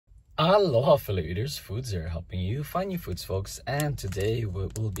Aloha fellow eaters, Foodz here, helping you find your foods folks, and today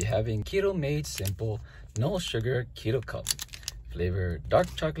we'll be having keto made simple no sugar keto cup flavor dark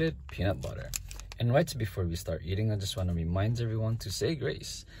chocolate peanut butter. And right before we start eating, I just want to remind everyone to say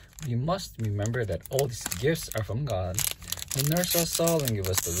grace. We must remember that all these gifts are from God, who nourishes us all and give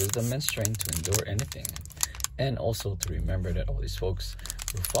us the wisdom and strength to endure anything. And also to remember that all these folks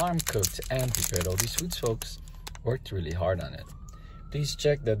who farm, cooked, and prepared all these foods folks worked really hard on it. Please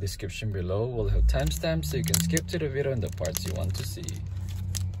check the description below. We'll have timestamps so you can skip to the video and the parts you want to see.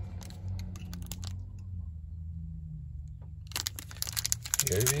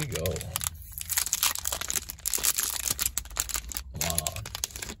 Here we go. Wow.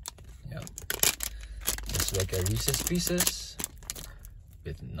 Yep. It's like a Reese's Pieces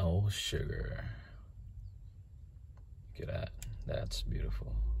with no sugar. Look at that. That's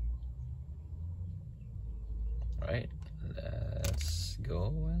beautiful. Right? Let's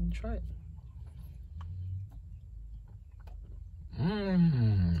go and try it.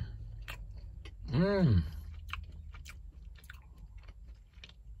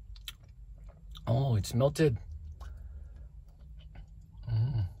 Oh, it's melted.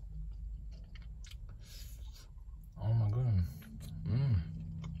 Oh my goodness.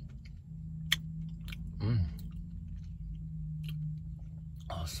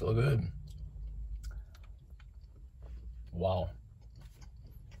 Oh, so good. Wow.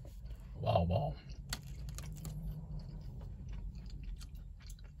 Wow.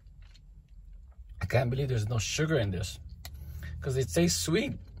 I can't believe there's no sugar in this, because it tastes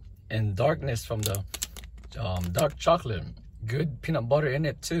sweet and darkness from the dark chocolate. Good peanut butter in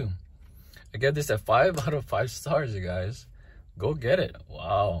it too. I get this at 5 out of 5 stars, you guys. Go get it.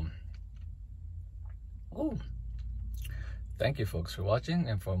 Wow. Ooh. Thank you folks for watching,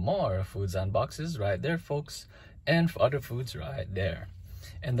 and for more Foodz Unboxes right there folks, and for other foods right there.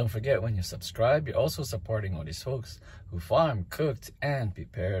 And don't forget, when you subscribe, you're also supporting all these folks who farm, cooked, and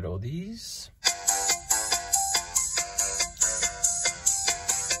prepared all these